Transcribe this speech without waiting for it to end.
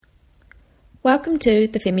Welcome to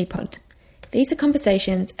the Femi Pod. These are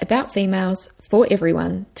conversations about females for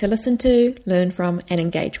everyone to listen to, learn from and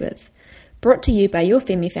engage with. Brought to you by your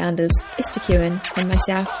Femi founders, Esther Kewen and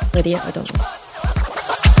myself, Lydia O'Donnell.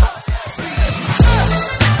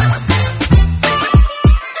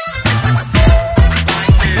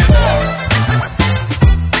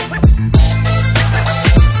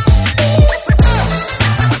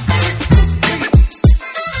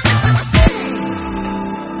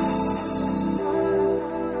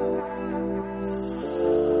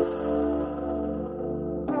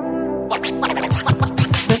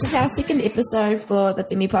 This is our second episode for the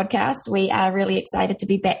Femi podcast. We are really excited to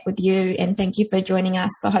be back with you and thank you for joining us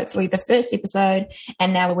for hopefully the first episode.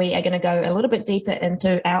 And now we are going to go a little bit deeper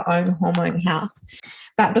into our own hormone health.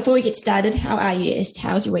 But before we get started, how are you, Est?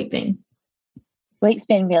 How's your week been? Week's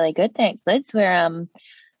been really good, thanks, Liz. We're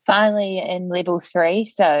finally in level 3,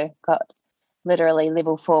 so got literally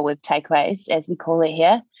level 4 with takeaways, as we call it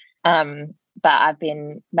here. But I've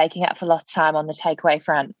been making up for lost time on the takeaway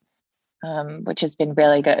front. Which has been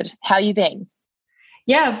really good. How you been?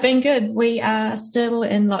 Yeah, I've been good. We are still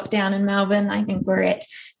in lockdown in Melbourne. I think we're at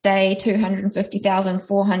day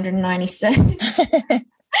 250,496.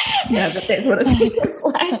 No, but that's what it feels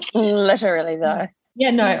like. Literally, though.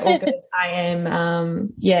 Yeah, no, all good. I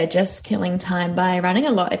am, just killing time by running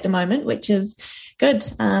a lot at the moment, which is good.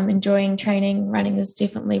 Enjoying training. Running is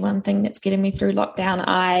definitely one thing that's getting me through lockdown.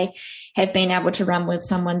 I have been able to run with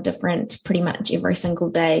someone different pretty much every single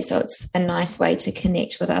day. So it's a nice way to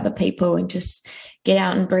connect with other people and just get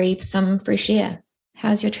out and breathe some fresh air.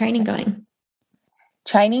 How's your training going?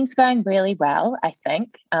 Training's going really well, I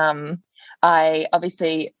think. I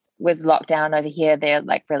obviously, with lockdown over here, they're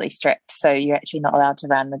like really strict. So you're actually not allowed to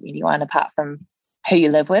run with anyone apart from who you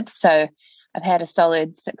live with. So I've had a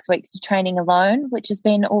solid 6 weeks of training alone, which has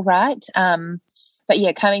been all right. But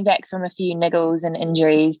yeah, coming back from a few niggles and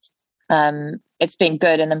injuries, it's been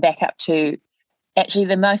good. And I'm back up to actually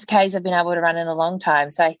the most Ks I've been able to run in a long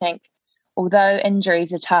time. So I think although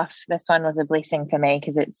injuries are tough, this one was a blessing for me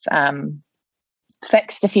because it's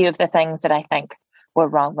fixed a few of the things that I think were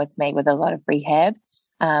wrong with me with a lot of rehab.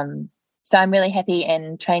 So I'm really happy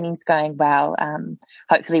and training's going well.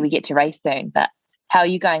 Hopefully we get to race soon. But how are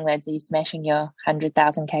you going, Liz? Are you smashing your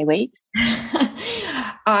 100,000 K weeks?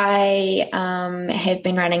 I have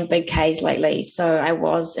been running big Ks lately. So I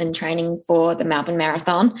was in training for the Melbourne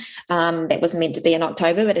Marathon that was meant to be in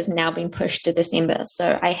October, but has now been pushed to December.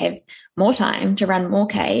 So I have more time to run more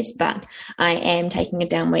Ks, but I am taking a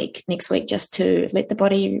down week next week just to let the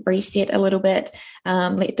body reset a little bit,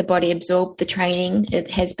 let the body absorb the training. It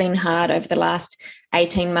has been hard over the last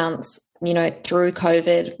 18 months, through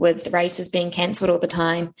COVID with races being cancelled all the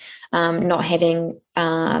time, not having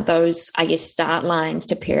those, start lines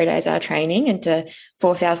to periodize our training and to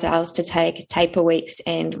force ourselves to take taper weeks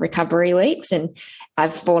and recovery weeks. And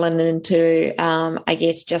I've fallen into,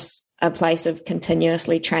 just a place of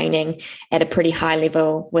continuously training at a pretty high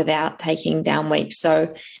level without taking down weeks.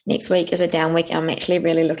 So next week is a down week. I'm actually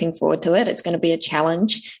really looking forward to it. It's going to be a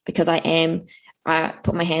challenge because I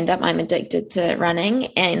put my hand up. I'm addicted to running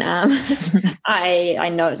and I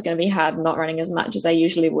know it's going to be hard not running as much as I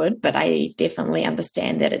usually would, but I definitely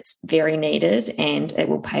understand that it's very needed and it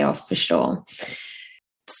will pay off for sure.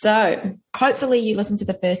 So hopefully you listened to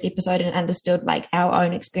the first episode and understood our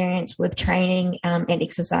own experience with training and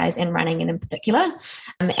exercise and running in particular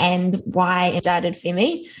and why it started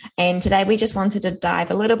Femi. And today we just wanted to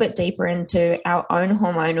dive a little bit deeper into our own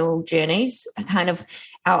hormonal journeys, kind of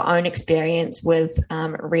our own experience with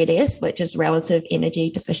RED-S, which is relative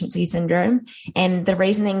energy deficiency syndrome, and the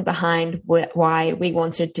reasoning behind why we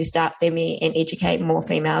wanted to start Femi and educate more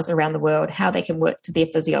females around the world, how they can work to their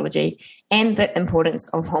physiology and the importance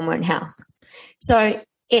of hormone health. So,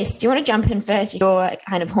 Est, do you want to jump in first? Your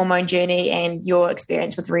kind of hormone journey and your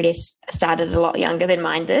experience with RED-S started a lot younger than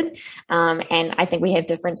mine did. And I think we have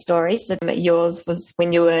different stories. So yours was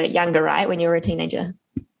when you were younger, right? When you were a teenager.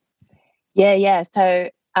 Yeah. So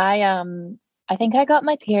I think I got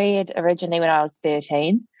my period originally when I was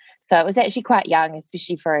 13. So it was actually quite young,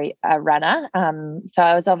 especially for a runner. So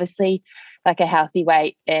I was obviously like a healthy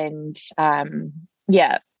weight and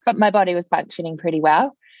but my body was functioning pretty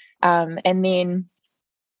well. And then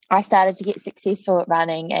I started to get successful at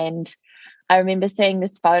running and I remember seeing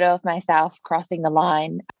this photo of myself crossing the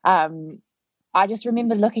line. I just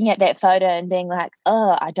remember looking at that photo and being like,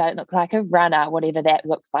 oh, I don't look like a runner, whatever that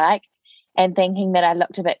looks like, and thinking that I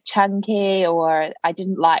looked a bit chunky or I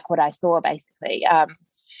didn't like what I saw basically.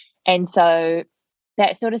 And so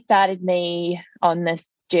that sort of started me on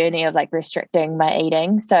this journey of restricting my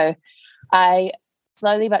eating. So I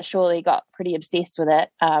slowly but surely got pretty obsessed with it.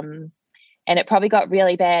 And it probably got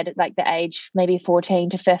really bad at like the age maybe 14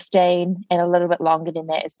 to 15 and a little bit longer than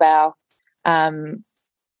that as well,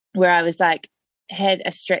 where I was like, had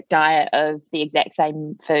a strict diet of the exact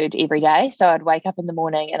same food every day. So I'd wake up in the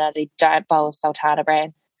morning and I'd eat a giant bowl of Sultana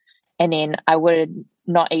bran, and then I would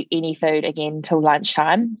not eat any food again till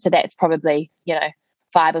lunchtime. So that's probably,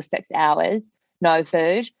 5 or 6 hours, no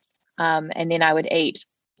food. And then I would eat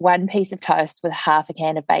one piece of toast with half a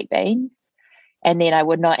can of baked beans. And then I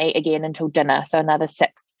would not eat again until dinner. So another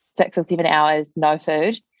 6 or 7 hours, no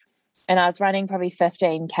food. And I was running probably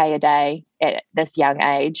 15K a day at this young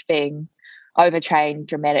age, being overtrained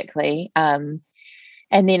dramatically. And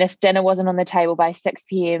then if dinner wasn't on the table by 6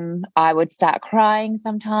 p.m, I would start crying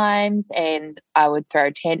sometimes and I would throw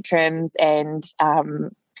tantrums. And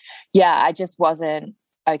I just wasn't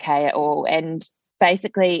okay at all. And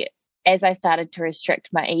basically, as I started to restrict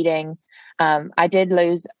my eating, I did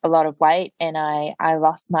lose a lot of weight and I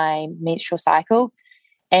lost my menstrual cycle.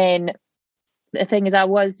 And the thing is, I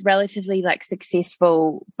was relatively like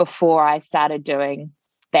successful before I started doing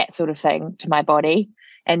that sort of thing to my body.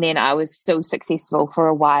 And then I was still successful for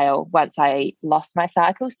a while once I lost my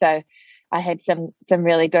cycle. So I had some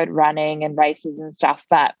really good running and races and stuff.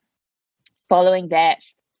 But following that,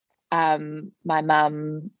 my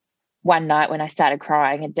mum, one night when I started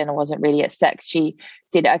crying and dinner wasn't ready at 6, she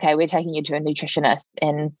said, okay, we're taking you to a nutritionist.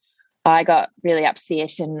 And I got really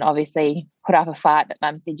upset and obviously put up a fight. But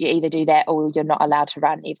Mum said, you either do that or you're not allowed to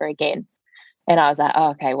run ever again. And I was like,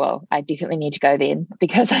 oh, okay, well, I definitely need to go then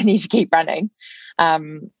because I need to keep running.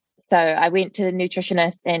 So I went to the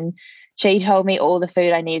nutritionist and she told me all the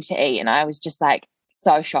food I needed to eat. And I was just like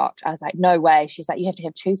so shocked. I was like, no way. She's like, you have to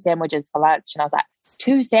have 2 sandwiches for lunch. And I was like,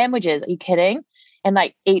 2 sandwiches? Are you kidding? And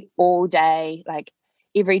like eat all day, like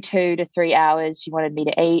every 2 to 3 hours she wanted me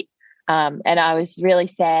to eat. And I was really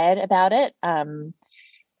sad about it. And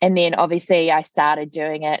then obviously I started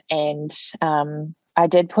doing it and I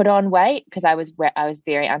did put on weight because I was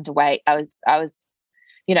very underweight. I was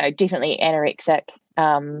definitely anorexic.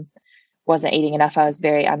 Wasn't eating enough. I was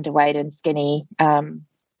very underweight and skinny. And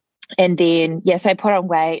then, so I put on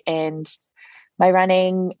weight and my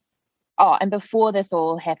running. Oh, and before this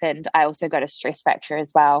all happened, I also got a stress fracture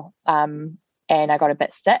as well. And I got a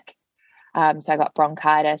bit sick. So I got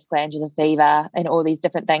bronchitis, glandular fever, and all these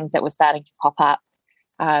different things that were starting to pop up,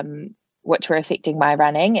 which were affecting my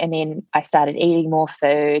running. And then I started eating more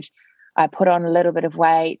food. I put on a little bit of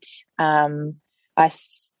weight. I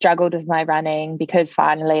struggled with my running because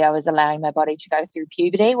finally I was allowing my body to go through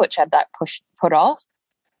puberty, which I'd like put off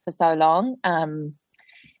for so long.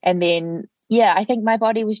 And then, I think my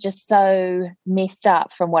body was just so messed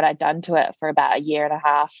up from what I'd done to it for about a year and a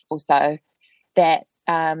half or so that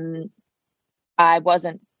I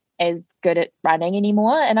wasn't as good at running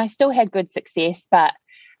anymore. And I still had good success, but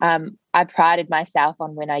I prided myself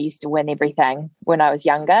on when I used to win everything when I was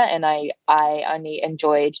younger, and I only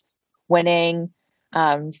enjoyed winning.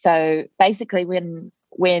 So basically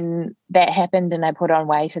when that happened and I put on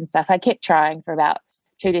weight and stuff, I kept trying for about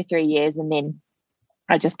 2 to 3 years and then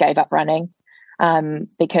I just gave up running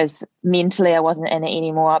because mentally I wasn't in it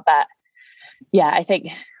anymore. But I think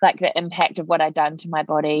like the impact of what I'd done to my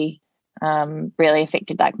body really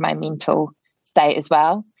affected like my mental state as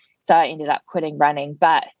well. So I ended up quitting running.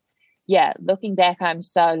 But looking back, I'm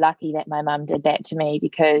so lucky that my mum did that to me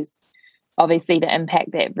because obviously the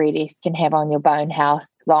impact that Red S can have on your bone health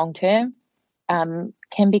long term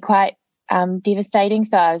can be quite devastating.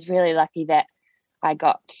 So I was really lucky that I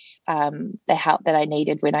got the help that I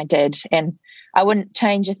needed when I did. And I wouldn't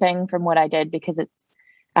change a thing from what I did because it's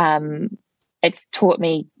taught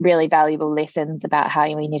me really valuable lessons about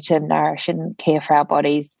how we need to nourish and care for our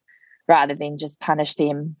bodies rather than just punish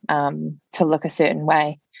them to look a certain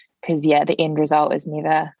way. Because, the end result is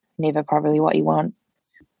never probably what you want.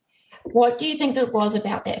 What do you think it was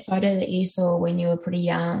about that photo that you saw when you were pretty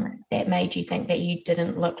young that made you think that you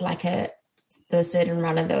didn't look like the certain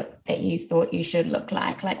runner that you thought you should look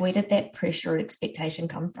like? Like, where did that pressure or expectation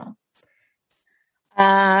come from?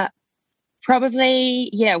 Probably,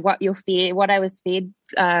 what I was fed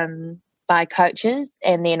by coaches,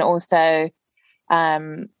 and then also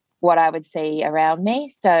what I would see around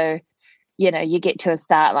me. So, you get to a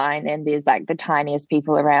start line and there's like the tiniest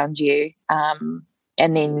people around you, and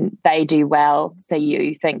then they do well. So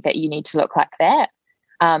you think that you need to look like that.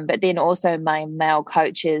 But then also my male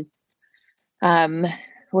coaches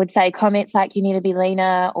would say comments like you need to be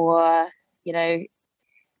leaner, or, they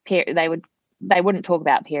wouldn't talk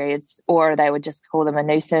about periods, or they would just call them a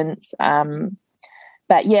nuisance. But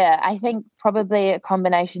I think probably a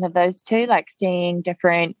combination of those two, like seeing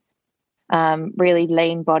different really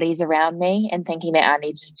lean bodies around me and thinking that I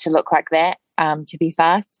needed to look like that to be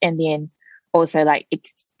fast, and then also like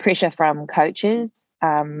pressure from coaches.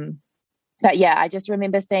 But yeah, I just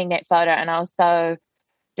remember seeing that photo and I was so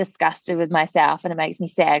disgusted with myself, and it makes me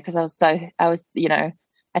sad because I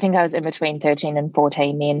think I was in between 13 and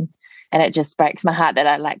 14 then, and it just breaks my heart that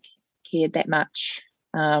I like cared that much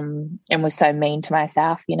and was so mean to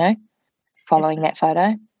myself, following that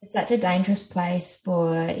photo. It's such a dangerous place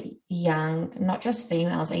for young, not just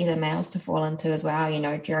females, either males to fall into as well.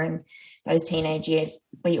 During those teenage years,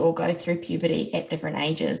 we all go through puberty at different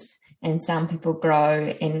ages, and some people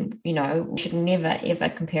grow, and, we should never, ever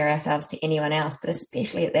compare ourselves to anyone else, but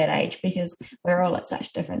especially at that age, because we're all at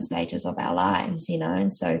such different stages of our lives,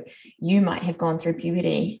 and so you might have gone through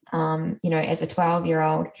puberty, as a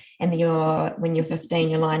 12-year-old, and when you're 15,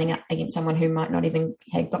 you're lining up against someone who might not even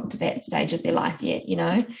have got to that stage of their life yet,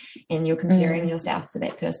 and you're comparing yourself to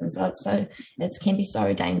that person. So it can be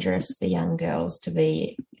so dangerous for young girls to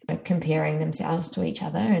be comparing themselves to each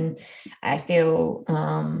other. And I feel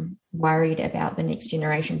worried about the next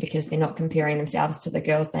generation because they're not comparing themselves to the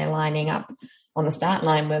girls they're lining up on the start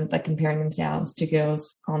line with. They're comparing themselves to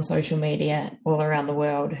girls on social media all around the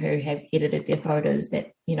world who have edited their photos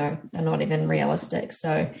that, they're not even realistic.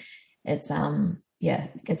 So it's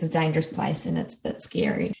it's a dangerous place, and it's a bit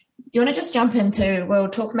scary. Do you want to just jump into, we'll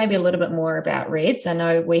talk maybe a little bit more about RED-S. I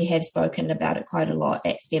know we have spoken about it quite a lot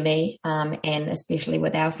at Femi, and especially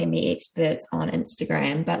with our Femi experts on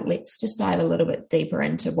Instagram, but let's just dive a little bit deeper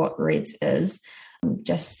into what RED-S is,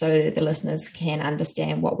 just so the listeners can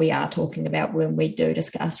understand what we are talking about when we do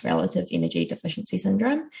discuss relative energy deficiency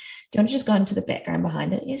syndrome. Do you want to just go into the background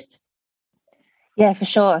behind it, Est? Yeah, for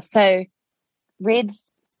sure. So RED-S,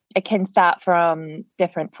 it can start from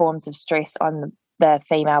different forms of stress on the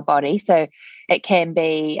female body. So it can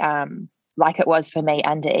be like it was for me,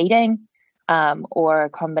 under eating, or a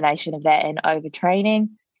combination of that and overtraining,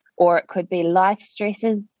 or it could be life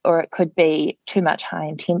stresses, or it could be too much high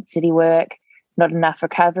intensity work, not enough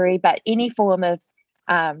recovery, but any form of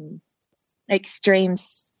extreme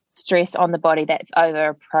stress on the body that's over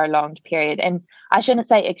a prolonged period. And I shouldn't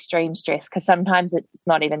say extreme stress because sometimes it's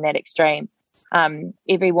not even that extreme.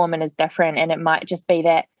 Every woman is different, and it might just be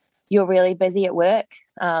that you're really busy at work,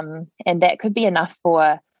 and that could be enough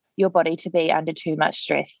for your body to be under too much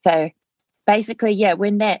stress. So basically,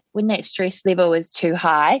 when that stress level is too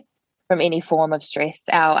high from any form of stress,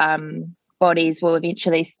 our bodies will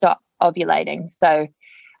eventually stop ovulating. So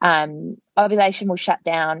ovulation will shut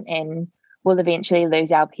down, and we'll eventually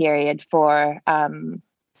lose our period for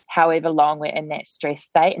however long we're in that stress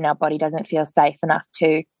state, and our body doesn't feel safe enough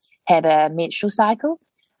to have a menstrual cycle,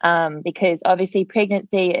 because obviously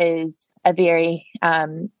pregnancy is a very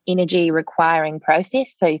energy requiring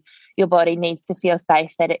process. So your body needs to feel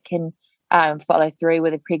safe that it can follow through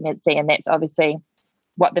with a pregnancy, and that's obviously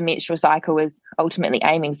what the menstrual cycle is ultimately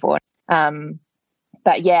aiming for.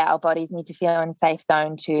 But our bodies need to feel in a safe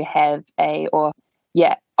zone to have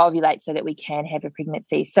ovulate so that we can have a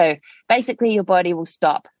pregnancy. So basically your body will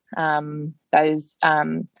stop those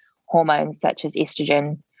hormones such as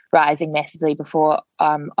estrogen rising massively before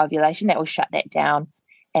ovulation. That will shut that down,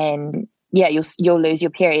 and you'll lose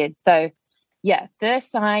your period. So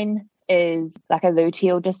first sign is like a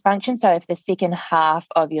luteal dysfunction. So if the second half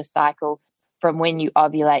of your cycle from when you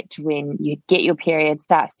ovulate to when you get your period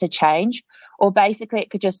starts to change, or basically it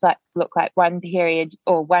could just look like one period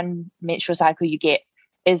or one menstrual cycle you get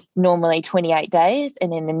is normally 28 days,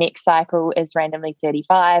 and then the next cycle is randomly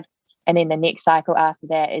 35, and then the next cycle after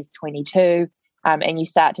that is 22. And you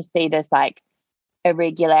start to see this like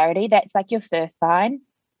irregularity. That's like your first sign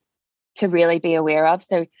to really be aware of.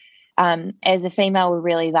 So as a female, we're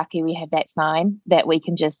really lucky we have that sign that we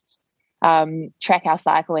can just track our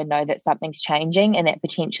cycle and know that something's changing, and that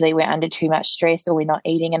potentially we're under too much stress, or we're not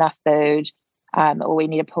eating enough food, or we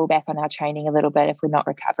need to pull back on our training a little bit if we're not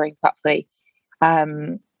recovering properly.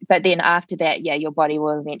 But then after that, your body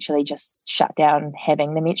will eventually just shut down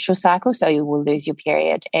having the menstrual cycle, so you will lose your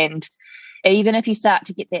period. And even if you start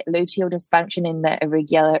to get that luteal dysfunction and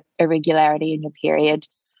the irregularity in your period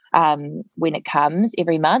when it comes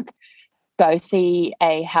every month, go see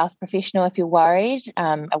a health professional if you're worried,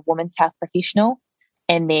 a woman's health professional.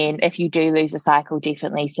 And then if you do lose a cycle,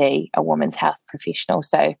 definitely see a woman's health professional.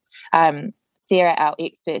 So Sarah, our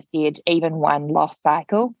expert, said even one lost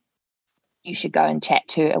cycle, you should go and chat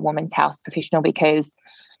to a woman's health professional, because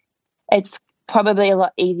it's probably a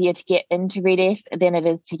lot easier to get into RED-S than it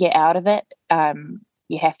is to get out of it.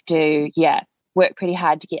 You have to, work pretty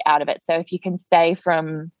hard to get out of it. So if you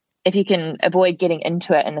can avoid getting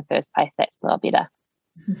into it in the first place, that's a lot better.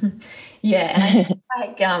 Yeah, and I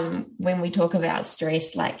think when we talk about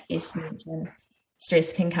stress, like Es mentioned,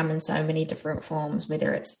 stress can come in so many different forms,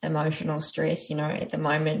 whether it's emotional stress. At the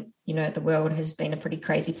moment, the world has been a pretty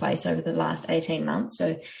crazy place over the last 18 months.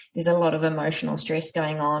 So there's a lot of emotional stress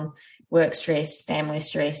going on, work stress, family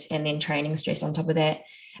stress, and then training stress on top of that.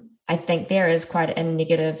 I think there is quite a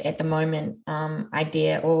negative at the moment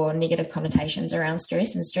idea or negative connotations around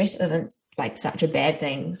stress, and stress isn't like such a bad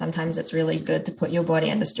thing. Sometimes it's really good to put your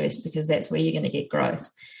body under stress because that's where you're going to get growth.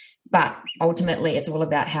 But ultimately, it's all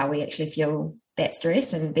about how we actually feel that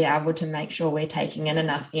stress and be able to make sure we're taking in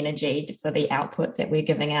enough energy for the output that we're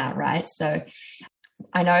giving out, right? So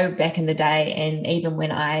I know back in the day, and even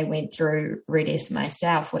when I went through RED-S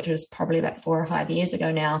myself, which was probably about 4 or 5 years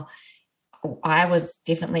ago now, I was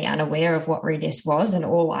definitely unaware of what RED-S was, and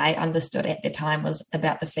all I understood at the time was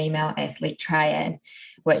about the female athlete triad,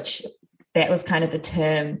 which that was kind of the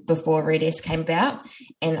term before RED-S came about.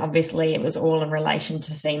 And obviously it was all in relation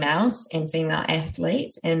to females and female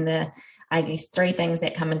athletes. And I guess 3 things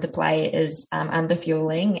that come into play is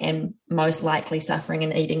underfueling and most likely suffering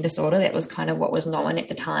an eating disorder. That was kind of what was known at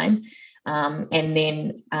the time. And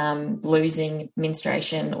then losing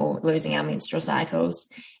menstruation or losing our menstrual cycles.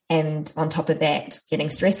 And on top of that, getting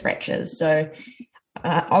stress fractures. So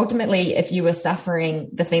ultimately, if you were suffering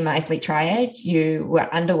the female athlete triad, you were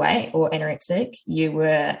underweight or anorexic, you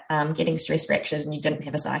were getting stress fractures, and you didn't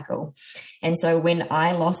have a cycle. And so when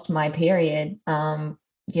I lost my period,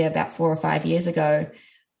 about 4 or 5 years ago,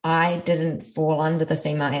 I didn't fall under the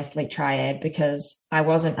female athlete triad because I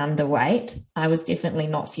wasn't underweight. I was definitely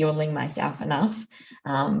not fueling myself enough,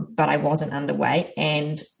 but I wasn't underweight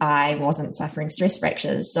and I wasn't suffering stress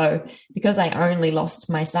fractures. So because I only lost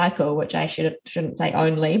my cycle, which I shouldn't say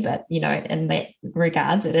only, but, in that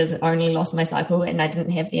regards, it is only lost my cycle and I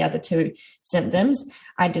didn't have the other 2 symptoms,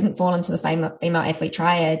 I didn't fall into the female athlete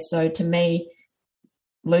triad. So to me,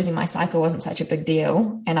 losing my cycle wasn't such a big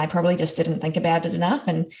deal, and I probably just didn't think about it enough.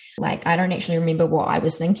 And I don't actually remember what I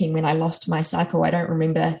was thinking when I lost my cycle. I don't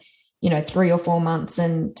remember 3 or 4 months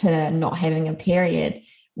into not having a period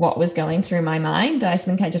what was going through my mind. I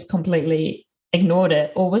think I just completely ignored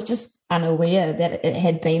it or was just unaware that it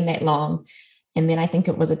had been that long. And then I think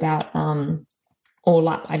it was about all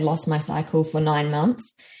up, I lost my cycle for 9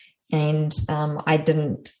 months, and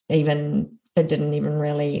it didn't even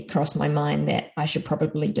really cross my mind that I should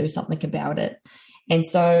probably do something about it. And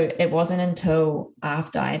so it wasn't until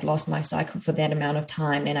after I had lost my cycle for that amount of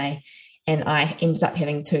time and I ended up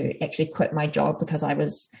having to actually quit my job because I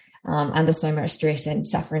was under so much stress and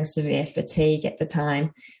suffering severe fatigue at the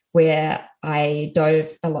time, where I dove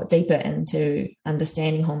a lot deeper into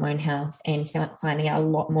understanding hormone health and finding out a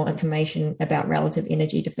lot more information about relative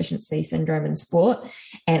energy deficiency syndrome in sport,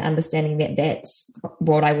 and understanding that that's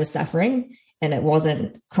what I was suffering. And it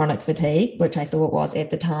wasn't chronic fatigue, which I thought was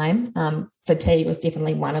at the time. Fatigue was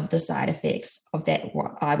definitely one of the side effects of that,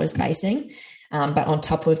 what I was facing. But on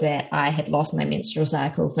top of that, I had lost my menstrual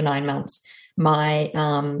cycle for 9 months. I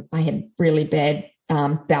had really bad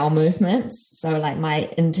bowel movements. So my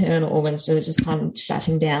internal organs were just kind of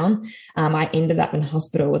shutting down. I ended up in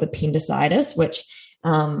hospital with appendicitis, which,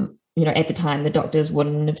 at the time the doctors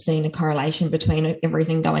wouldn't have seen a correlation between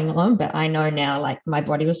everything going on. But I know now, my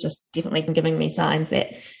body was just definitely giving me signs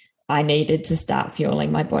that I needed to start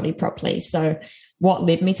fueling my body properly. So what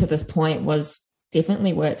led me to this point was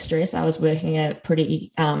definitely work stress. I was working a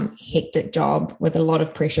pretty hectic job with a lot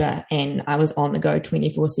of pressure, and I was on the go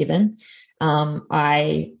 24/7.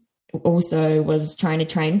 I also was trying to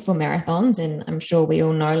train for marathons, and I'm sure we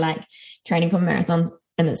all know training for marathons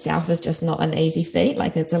in itself is just not an easy feat.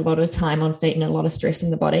 It's a lot of time on feet and a lot of stress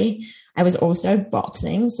in the body. I was also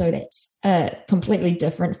boxing, so that's a completely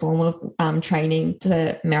different form of training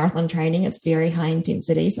to marathon training. It's very high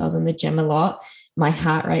intensity, so I was in the gym a lot. My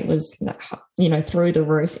heart rate was, through the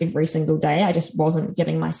roof every single day. I just wasn't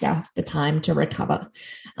giving myself the time to recover.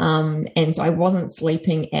 And so I wasn't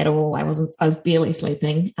sleeping at all. I was barely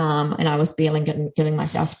sleeping, and I was barely giving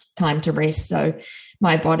myself time to rest. So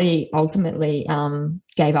my body ultimately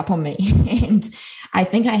gave up on me. And I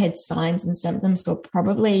think I had signs and symptoms for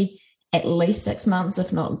probably at least 6 months,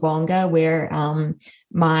 if not longer, where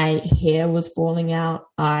my hair was falling out.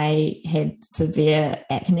 I had severe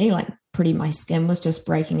acne, my skin was just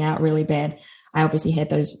breaking out really bad. I obviously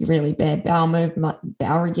had those really bad bowel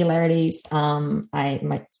irregularities.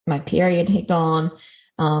 My period had gone.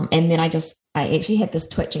 And then I actually had this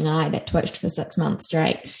twitching eye that twitched for 6 months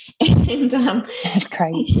straight. And that's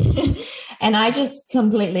crazy. And I just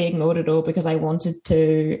completely ignored it all because I wanted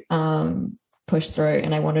to push through,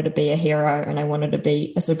 and I wanted to be a hero, and I wanted to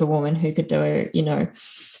be a superwoman who could do,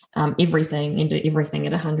 everything and do everything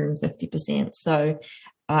at 150%. So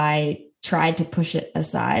I tried to push it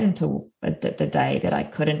aside until the day that I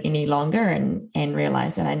couldn't any longer, and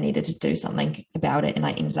realized that I needed to do something about it. And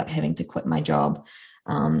I ended up having to quit my job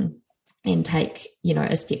and take,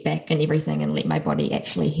 a step back and everything and let my body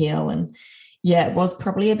actually heal. And yeah, it was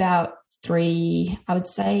probably about 3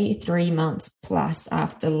 months plus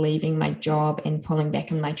after leaving my job and pulling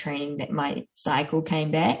back on my training that my cycle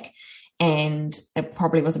came back. And it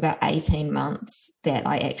probably was about 18 months that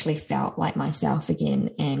I actually felt like myself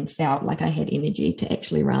again and felt like I had energy to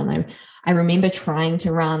actually run. I remember trying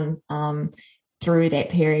to run through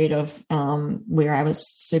that period of where I was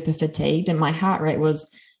super fatigued, and my heart rate was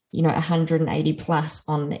 180 plus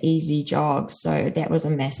on an easy jog. So that was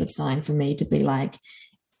a massive sign for me to be like,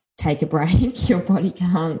 take a break. Your body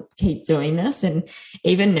can't keep doing this. And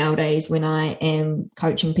even nowadays, when I am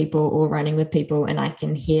coaching people or running with people, and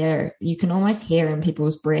you can almost hear in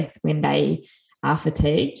people's breath when they are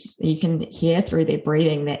fatigued. You can hear through their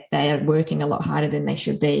breathing that they are working a lot harder than they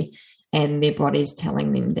should be, and their body's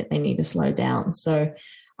telling them that they need to slow down. So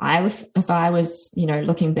if I was,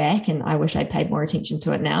 looking back, and I wish I paid more attention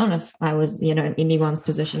to it now. And if I was, in anyone's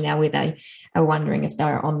position now where they are wondering if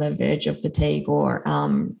they're on the verge of fatigue or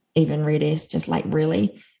even Red-S, just like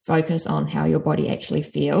really focus on how your body actually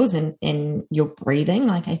feels and your breathing.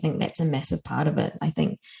 Like, I think that's a massive part of it. I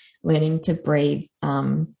think learning to breathe,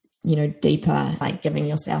 deeper, like giving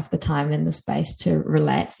yourself the time and the space to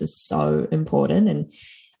relax is so important. And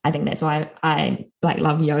I think that's why I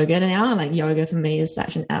love yoga now. Like, yoga for me is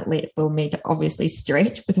such an outlet for me to obviously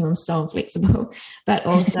stretch because I'm so inflexible, but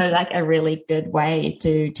also like a really good way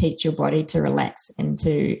to teach your body to relax and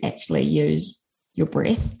to actually use your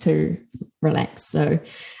breath to relax. So,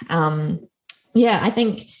 I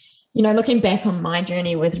think, looking back on my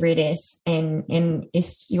journey with Red-S and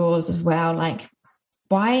yours as well, like,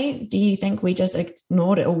 why do you think we just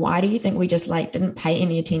ignored it? Or why do you think we just didn't pay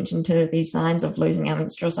any attention to these signs of losing our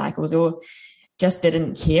menstrual cycles, or just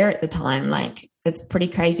didn't care at the time? Like, it's pretty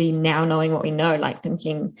crazy now knowing what we know, like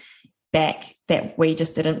thinking back that we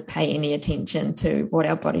just didn't pay any attention to what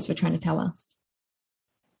our bodies were trying to tell us.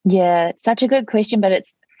 Yeah, it's such a good question, but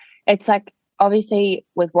it's like, obviously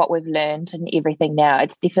with what we've learned and everything now,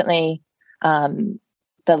 it's definitely the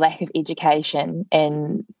lack of education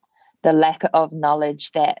and the lack of knowledge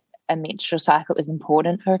that a menstrual cycle is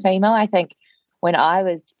important for a female. I think when I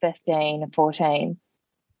was 15 and 14,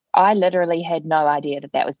 I literally had no idea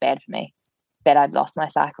that was bad for me, that I'd lost my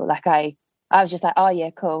cycle. Like, I was just like, oh yeah,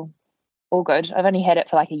 cool, all good. I've only had it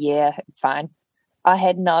for like a year, it's fine. I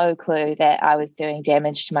had no clue that I was doing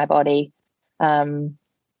damage to my body. And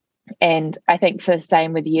I think for the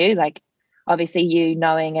same with you, like, obviously you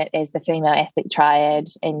knowing it as the female athlete triad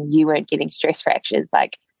and you weren't getting stress fractures,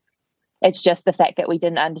 like, it's just the fact that we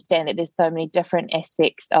didn't understand that there's so many different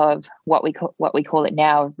aspects of what we call it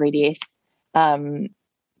now, Red-S,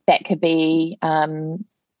 that could be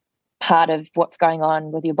part of what's going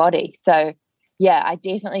on with your body. So, yeah, I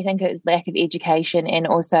definitely think it was lack of education, and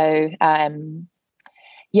also,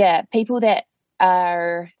 people that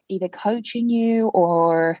are either coaching you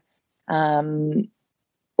or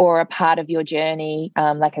a part of your journey,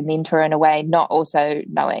 like a mentor in a way, not also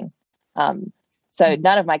knowing. So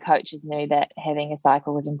none of my coaches knew that having a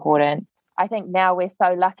cycle was important. I think now we're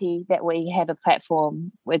so lucky that we have a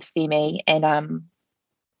platform with Femi, and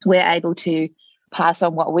we're able to pass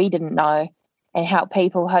on what we didn't know and help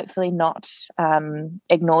people hopefully not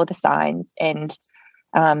ignore the signs and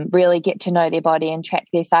really get to know their body and track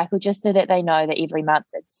their cycle, just so that they know that every month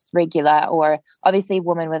it's regular. Or obviously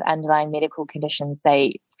women with underlying medical conditions,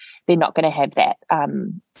 they're not going to have that.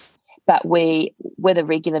 But with a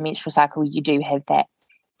regular menstrual cycle, you do have that.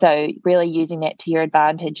 So really using that to your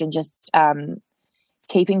advantage and just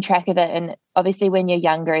keeping track of it. And obviously when you're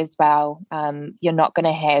younger as well, you're not going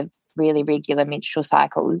to have really regular menstrual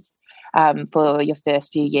cycles for your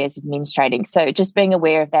first few years of menstruating. So just being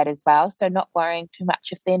aware of that as well. So not worrying too much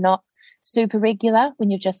if they're not super regular when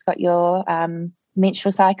you've just got your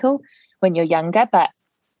menstrual cycle when you're younger. But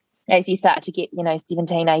as you start to get,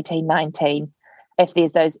 17, 18, 19, if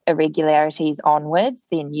there's those irregularities onwards,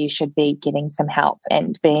 then you should be getting some help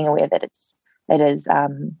and being aware that it's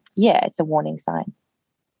a warning sign.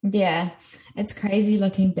 Yeah, it's crazy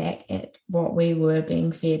looking back at what we were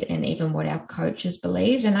being fed and even what our coaches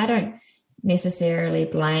believed. And I don't necessarily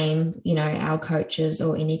blame, our coaches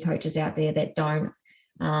or any coaches out there that don't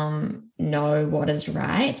know what is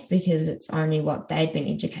right, because it's only what they'd been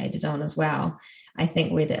educated on as well. I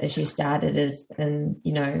think where the issue started is in,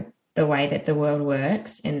 the way that the world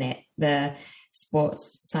works, and that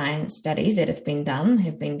sports science studies that have been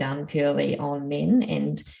done purely on men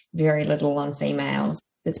and very little on females.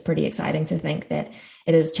 It's pretty exciting to think that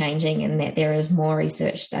it is changing and that there is more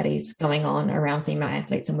research studies going on around female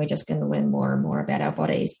athletes, and we're just going to learn more and more about our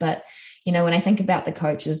bodies. But, you know, when I think about the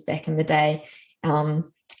coaches back in the day, it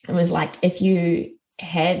was like if you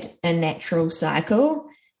had a natural cycle,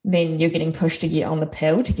 then you're getting pushed to get on the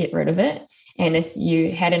pill to get rid of it. And if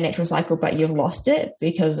you had a natural cycle but you've lost it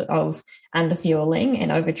because of underfueling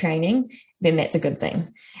and overtraining, then that's a good thing.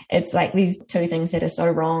 It's like these two things that are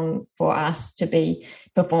so wrong for us to be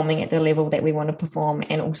performing at the level that we want to perform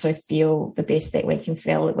and also feel the best that we can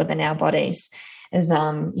feel within our bodies is,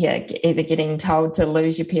 either getting told to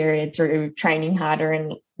lose your period through training harder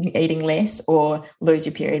and eating less, or lose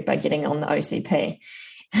your period by getting on the OCP.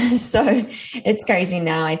 So it's crazy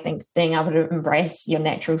now, I think, being able to embrace your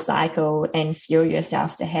natural cycle and fuel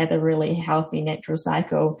yourself to have a really healthy natural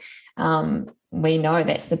cycle. We know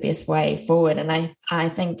that's the best way forward. And I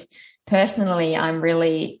think personally, I'm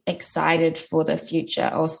really excited for the future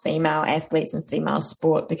of female athletes and female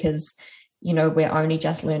sport because, you know, we're only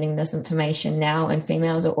just learning this information now, and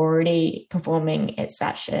females are already performing at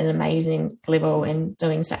such an amazing level and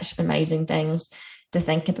doing such amazing things. To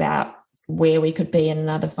think about where we could be in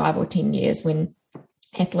another 5 or 10 years when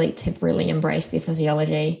athletes have really embraced their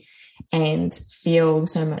physiology and feel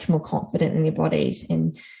so much more confident in their bodies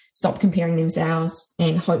and stop comparing themselves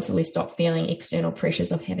and hopefully stop feeling external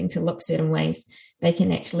pressures of having to look certain ways. They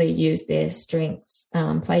can actually use their strengths,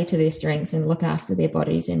 play to their strengths and look after their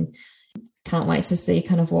bodies, and can't wait to see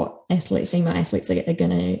kind of what female athletes are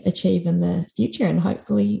going to achieve in the future, and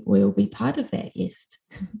hopefully we'll be part of that, yes.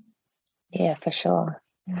 Yeah, for sure.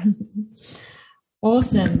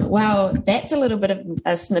 Awesome. Well, that's a little bit of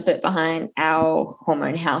a snippet behind our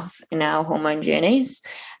hormone health and our hormone journeys.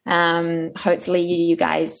 Hopefully you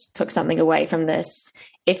guys took something away from this.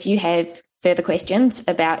 If you have further questions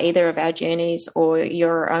about either of our journeys or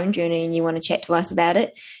your own journey and you want to chat to us about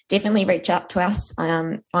it, definitely reach out to us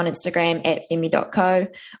on Instagram at femi.co,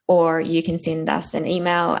 or you can send us an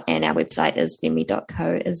email, and our website is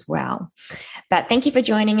femi.co as well. But thank you for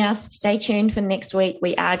joining us. Stay tuned for next week.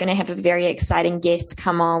 We are going to have a very exciting guest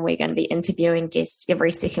come on. We're going to be interviewing guests every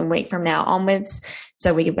second week from now onwards,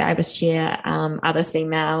 so we can be able to share other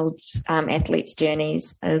female athletes'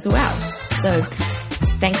 journeys as well. So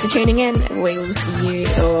thanks for tuning in. We will see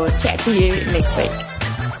you or chat to you next week.